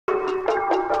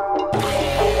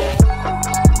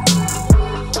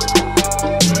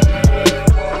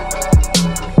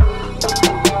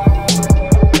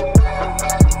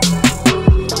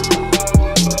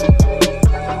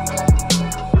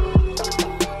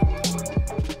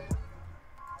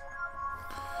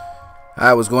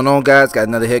Alright, what's going on, guys? Got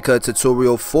another haircut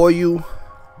tutorial for you.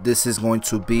 This is going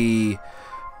to be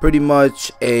pretty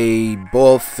much a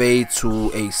bald fade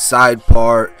to a side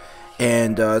part,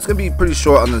 and it's gonna be pretty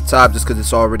short on the top just because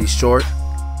it's already short.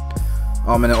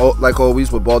 And like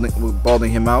always, we're balding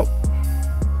him out.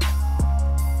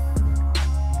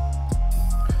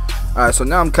 Alright, so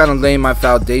now I'm kind of laying my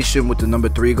foundation with the number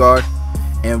 3 guard,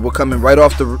 and we're coming right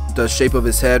off the shape of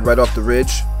his head, right off the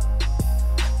ridge.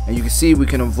 And you can see we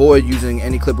can avoid using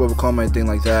any clip over comb or anything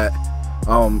like that.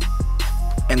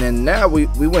 And then now we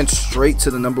went straight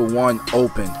to the number 1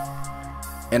 open.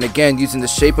 And again, using the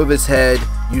shape of his head,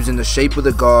 using the shape of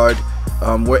the guard,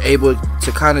 we're able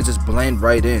to kind of just blend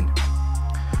right in.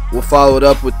 We'll follow it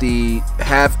up with the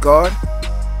half guard,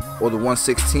 or the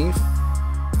 1/16,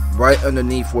 right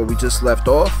underneath where we just left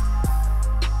off.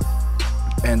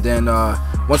 And then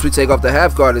once we take off the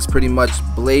half guard, it's pretty much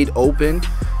blade open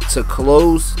to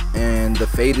close, and the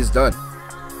fade is done.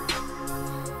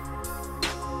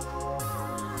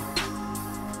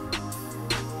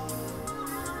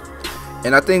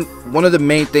 And I think one of the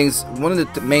main things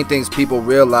people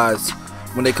realize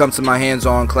when they come to my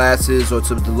hands-on classes or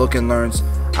to the look and learns,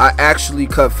 I actually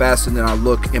cut faster than I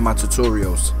look in my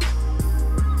tutorials.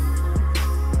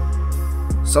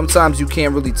 Sometimes you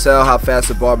can't really tell how fast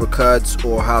a barber cuts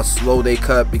or how slow they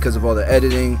cut because of all the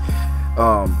editing.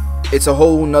 It's a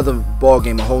whole nother ball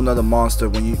game, a whole nother monster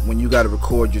when you got to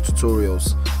record your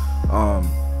tutorials.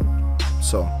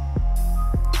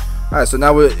 Alright, so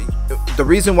now the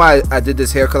reason why I did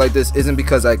this haircut like this isn't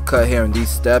because I cut hair in these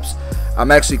steps.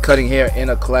 I'm actually cutting hair in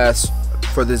a class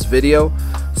for this video,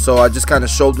 so I just kind of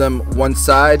showed them one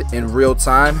side in real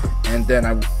time, and then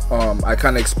I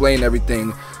kind of explained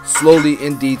everything slowly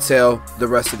in detail the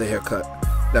rest of the haircut.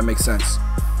 That makes sense.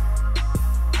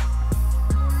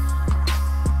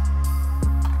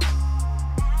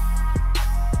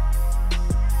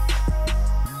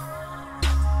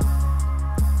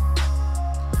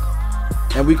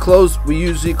 And we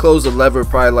usually close the lever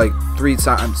probably like 3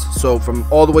 times. So from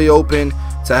all the way open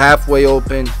to halfway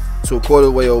open to a quarter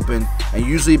of the way open, and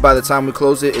usually by the time we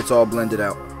close it, it's all blended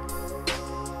out.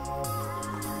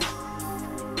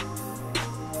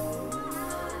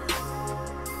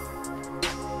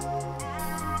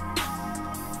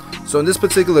 So in this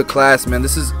particular class, man,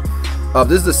 this is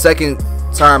the second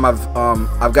time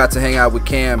I've got to hang out with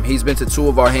Cam. He's been to 2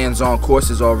 of our hands-on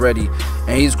courses already,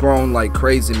 and he's grown like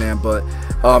crazy, man. But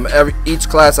each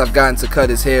class I've gotten to cut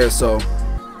his hair, so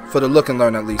for the look and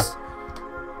learn at least.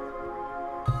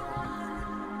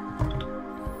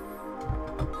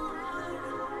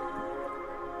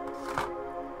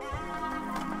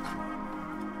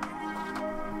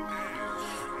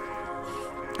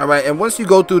 Alright, and once you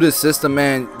go through this system,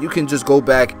 man, you can just go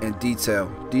back and detail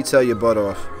your butt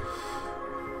off.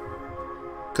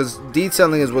 Because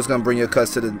detailing is what's gonna bring your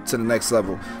cuts to the next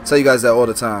level. I tell you guys that all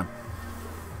the time.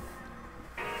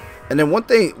 And then one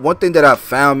thing that I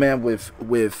found, man, with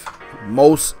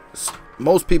most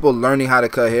people learning how to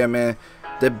cut hair, man,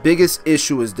 the biggest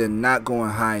issue is they're not going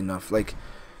high enough. Like,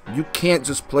 you can't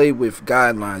just play with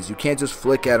guidelines. You can't just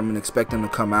flick at them and expect them to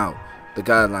come out. The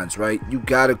guidelines, right? You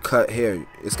gotta cut hair.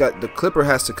 The clipper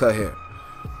has to cut hair.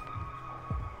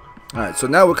 Alright, so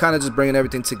now we're kind of just bringing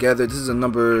everything together. This is a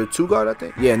number 2 guard, I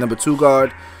think. Yeah, number 2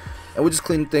 guard. And we're just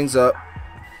cleaning things up.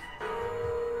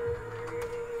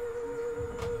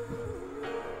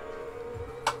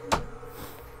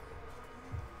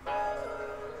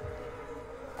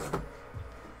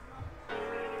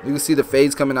 You can see the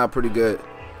fades coming out pretty good.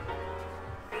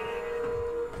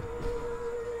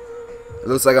 It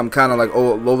looks like I'm kind of like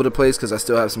all over the place because I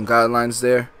still have some guidelines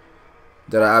there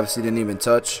that I obviously didn't even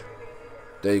touch.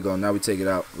 There you go. Now we take it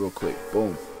out real quick.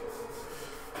 Boom.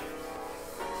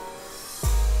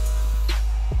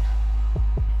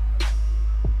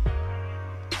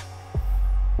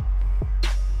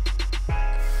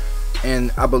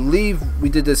 And I believe we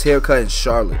did this haircut in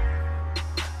Charlotte.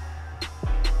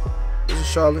 Was it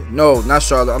Charlotte? No, not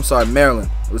Charlotte. I'm sorry, Maryland.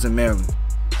 It was in Maryland.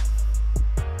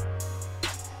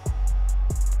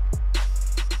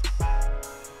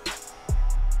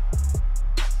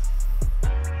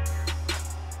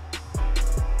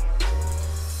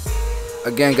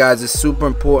 Again, guys, it's super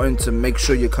important to make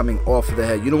sure you're coming off of the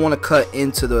head. You don't want to cut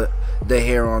into the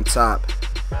hair on top,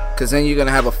 because then you're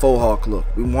gonna have a faux hawk look.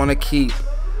 We want to keep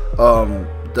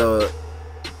the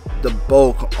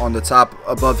bulk on the top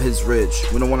above his ridge.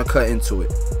 We don't want to cut into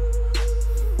it.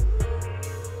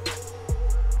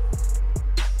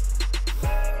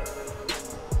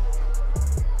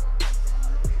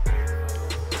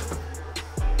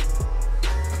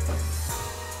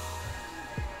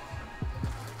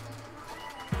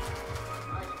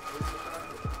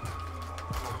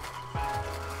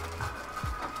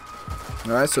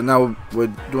 Alright, so now we're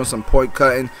doing some point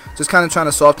cutting. Just kind of trying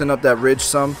to soften up that ridge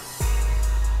some.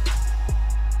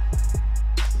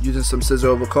 Using some scissor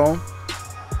over comb.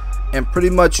 And pretty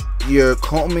much you're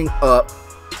combing up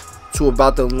to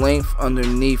about the length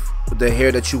underneath the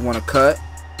hair that you want to cut.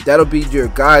 That'll be your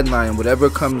guideline. Whatever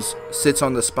sits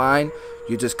on the spine,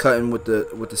 you're just cutting with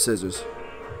the scissors.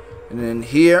 And then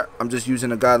here, I'm just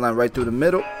using a guideline right through the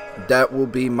middle. That will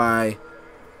be my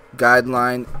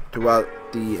guideline throughout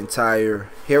the entire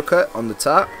haircut on the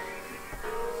top.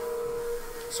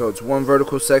 So it's one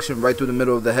vertical section right through the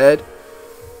middle of the head.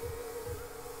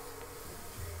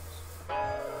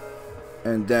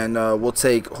 And then we'll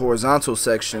take horizontal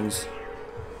sections.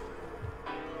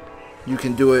 You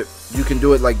can do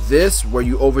it like this, where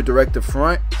you over direct the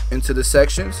front into the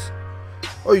sections,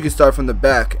 or you can start from the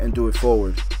back and do it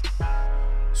forward.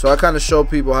 So I kind of show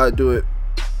people how to do it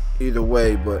either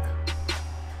way, but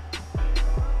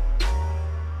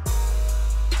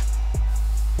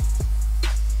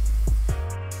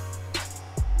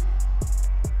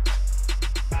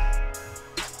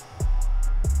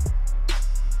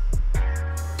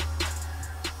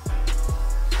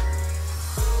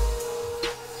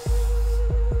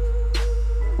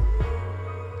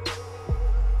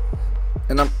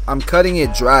and I'm cutting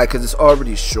it dry because it's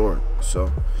already short. So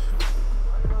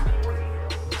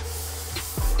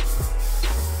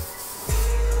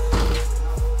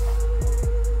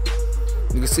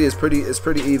you can see it's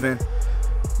pretty even.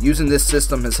 Using this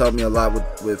system has helped me a lot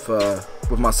with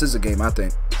my scissor game, I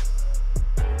think.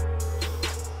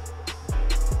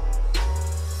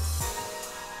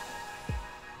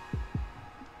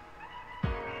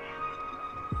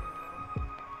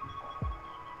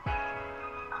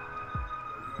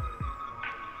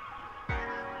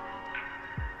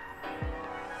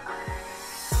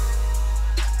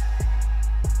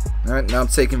 Alright, now I'm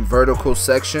taking vertical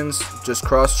sections, just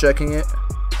cross-checking it.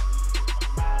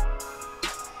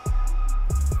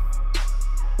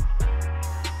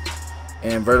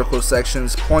 And vertical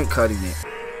sections, point cutting it.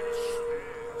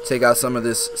 Take out some of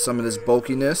this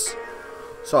bulkiness.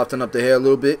 Soften up the hair a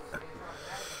little bit.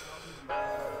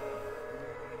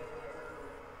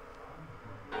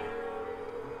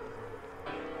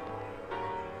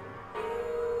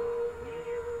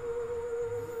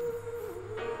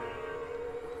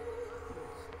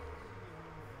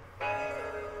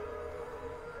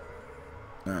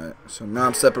 Alright, so now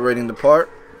I'm separating the part.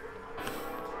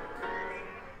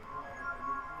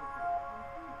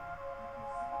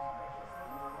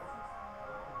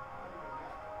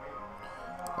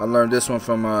 I learned this one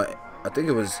from I think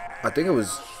it was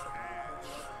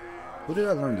who did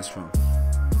I learn this from?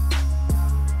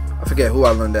 I forget who I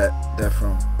learned that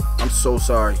from. I'm so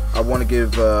sorry. I want to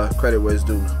give credit where it's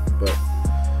due, but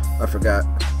I forgot.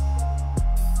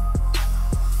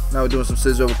 Now we're doing some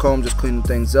scissor over comb, just cleaning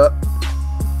things up.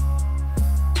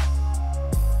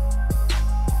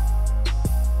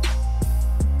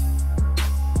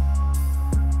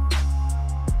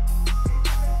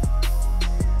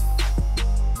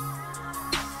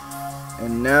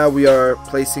 And now we are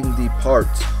placing the part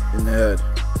in the head.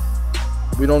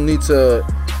 We don't need to,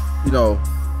 you know,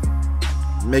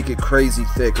 make it crazy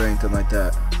thick or anything like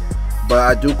that. But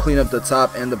I do clean up the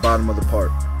top and the bottom of the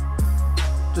part,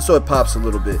 just so it pops a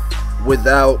little bit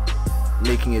without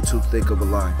making it too thick of a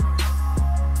line.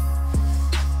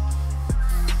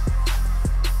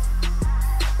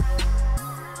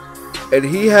 And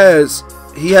he has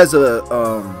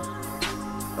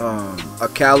a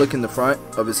cowlick in the front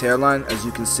of his hairline, as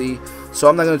you can see. So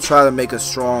I'm not going to try to make a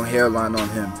strong hairline on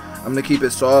him. I'm going to keep it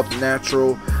soft,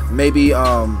 natural. Maybe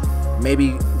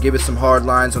give it some hard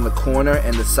lines on the corner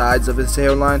and the sides of his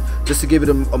hairline, just to give it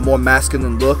a more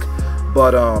masculine look.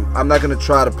 But I'm not going to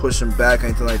try to push him back or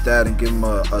anything like that and give him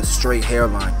a straight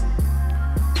hairline.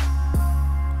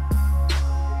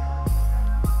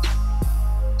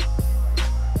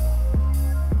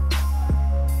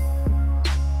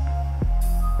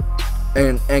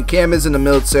 And Cam is in the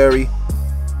military.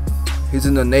 He's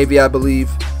in the Navy, I believe.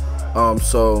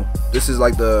 So this is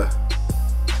like the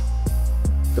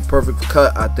perfect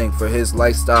cut, I think, for his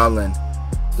lifestyle and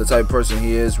the type of person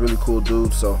he is. Really cool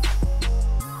dude. So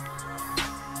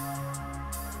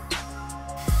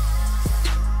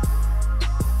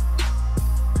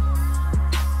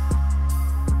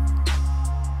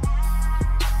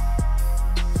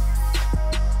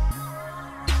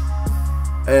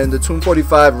and the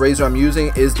 245 razor I'm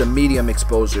using is the medium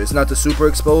exposure. It's not the super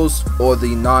exposed or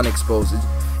the non-exposed.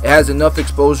 It has enough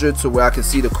exposure to where I can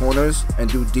see the corners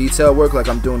and do detail work like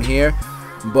I'm doing here,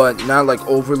 but not like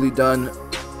overly done,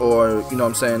 or you know what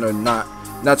I'm saying, or not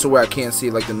to where I can't see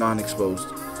like the non-exposed.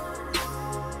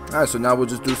 Alright, so now we'll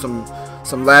just do some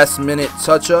some last minute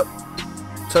touch-up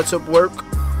work.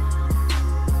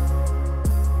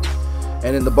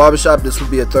 And in the barbershop, this would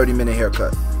be a 30-minute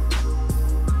haircut.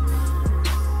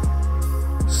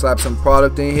 Slap some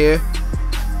product in here.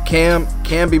 Cam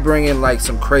be bringing like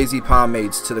some crazy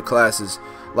pomades to the classes.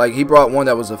 Like he brought one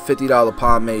that was a $50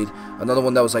 pomade, another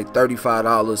one that was like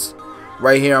 $35.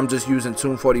 Right here I'm just using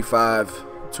Tune 45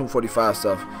 stuff.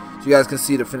 So you guys can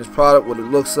see the finished product, what it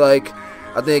looks like.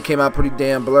 I think it came out pretty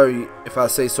damn blurry, if I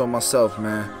say so myself,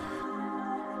 man.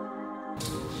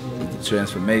 The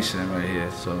transformation right here.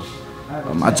 So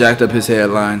I jacked up his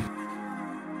hairline,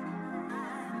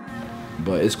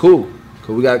 but it's cool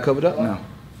because we got it covered up now.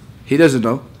 He doesn't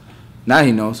know. Now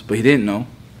he knows, but he didn't know.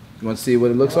 You want to see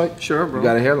what it looks like? Sure, bro. You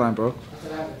got a hairline, bro.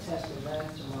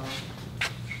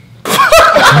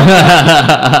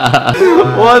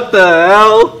 What the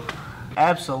hell?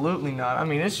 Absolutely not. I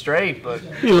mean, it's straight, but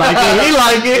he like it. He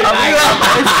like it. I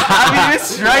mean, it's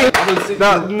straight.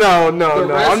 No.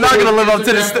 I'm not gonna live up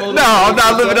to the. No, I'm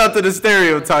not living up to the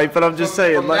stereotype. But I'm just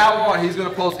saying. From now on, he's gonna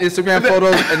post Instagram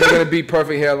photos, and they're gonna be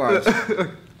perfect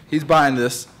hairlines. He's buying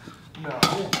this. No.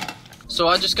 So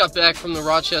I just got back from the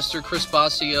Rochester Chris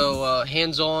Basio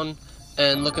hands-on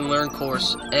and look and learn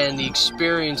course, and the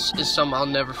experience is something I'll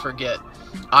never forget.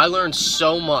 I learned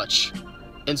so much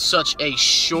in such a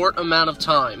short amount of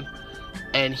time,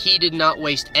 and he did not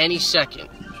waste any second.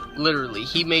 Literally,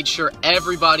 he made sure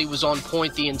everybody was on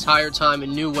point the entire time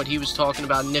and knew what he was talking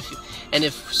about, and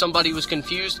if somebody was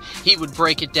confused, he would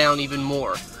break it down even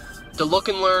more. The look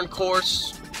and learn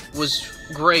course was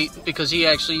great because he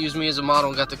actually used me as a model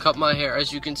and got to cut my hair.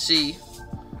 As you can see,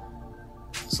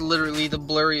 it's literally the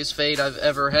blurriest fade I've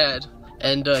ever had.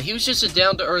 And he was just a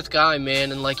down-to-earth guy,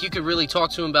 man, and like you could really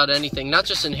talk to him about anything, not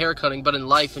just in hair cutting, but in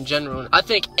life in general. And I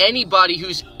think anybody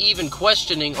who's even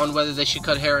questioning on whether they should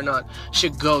cut hair or not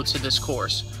should go to this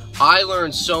course. I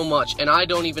learned so much, and I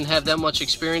don't even have that much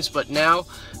experience, but now,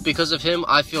 because of him,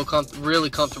 I feel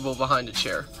really comfortable behind a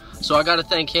chair. So I got to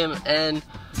thank him and,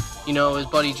 you know, his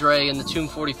buddy Dre and the Tune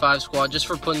 45 squad just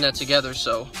for putting that together.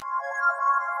 So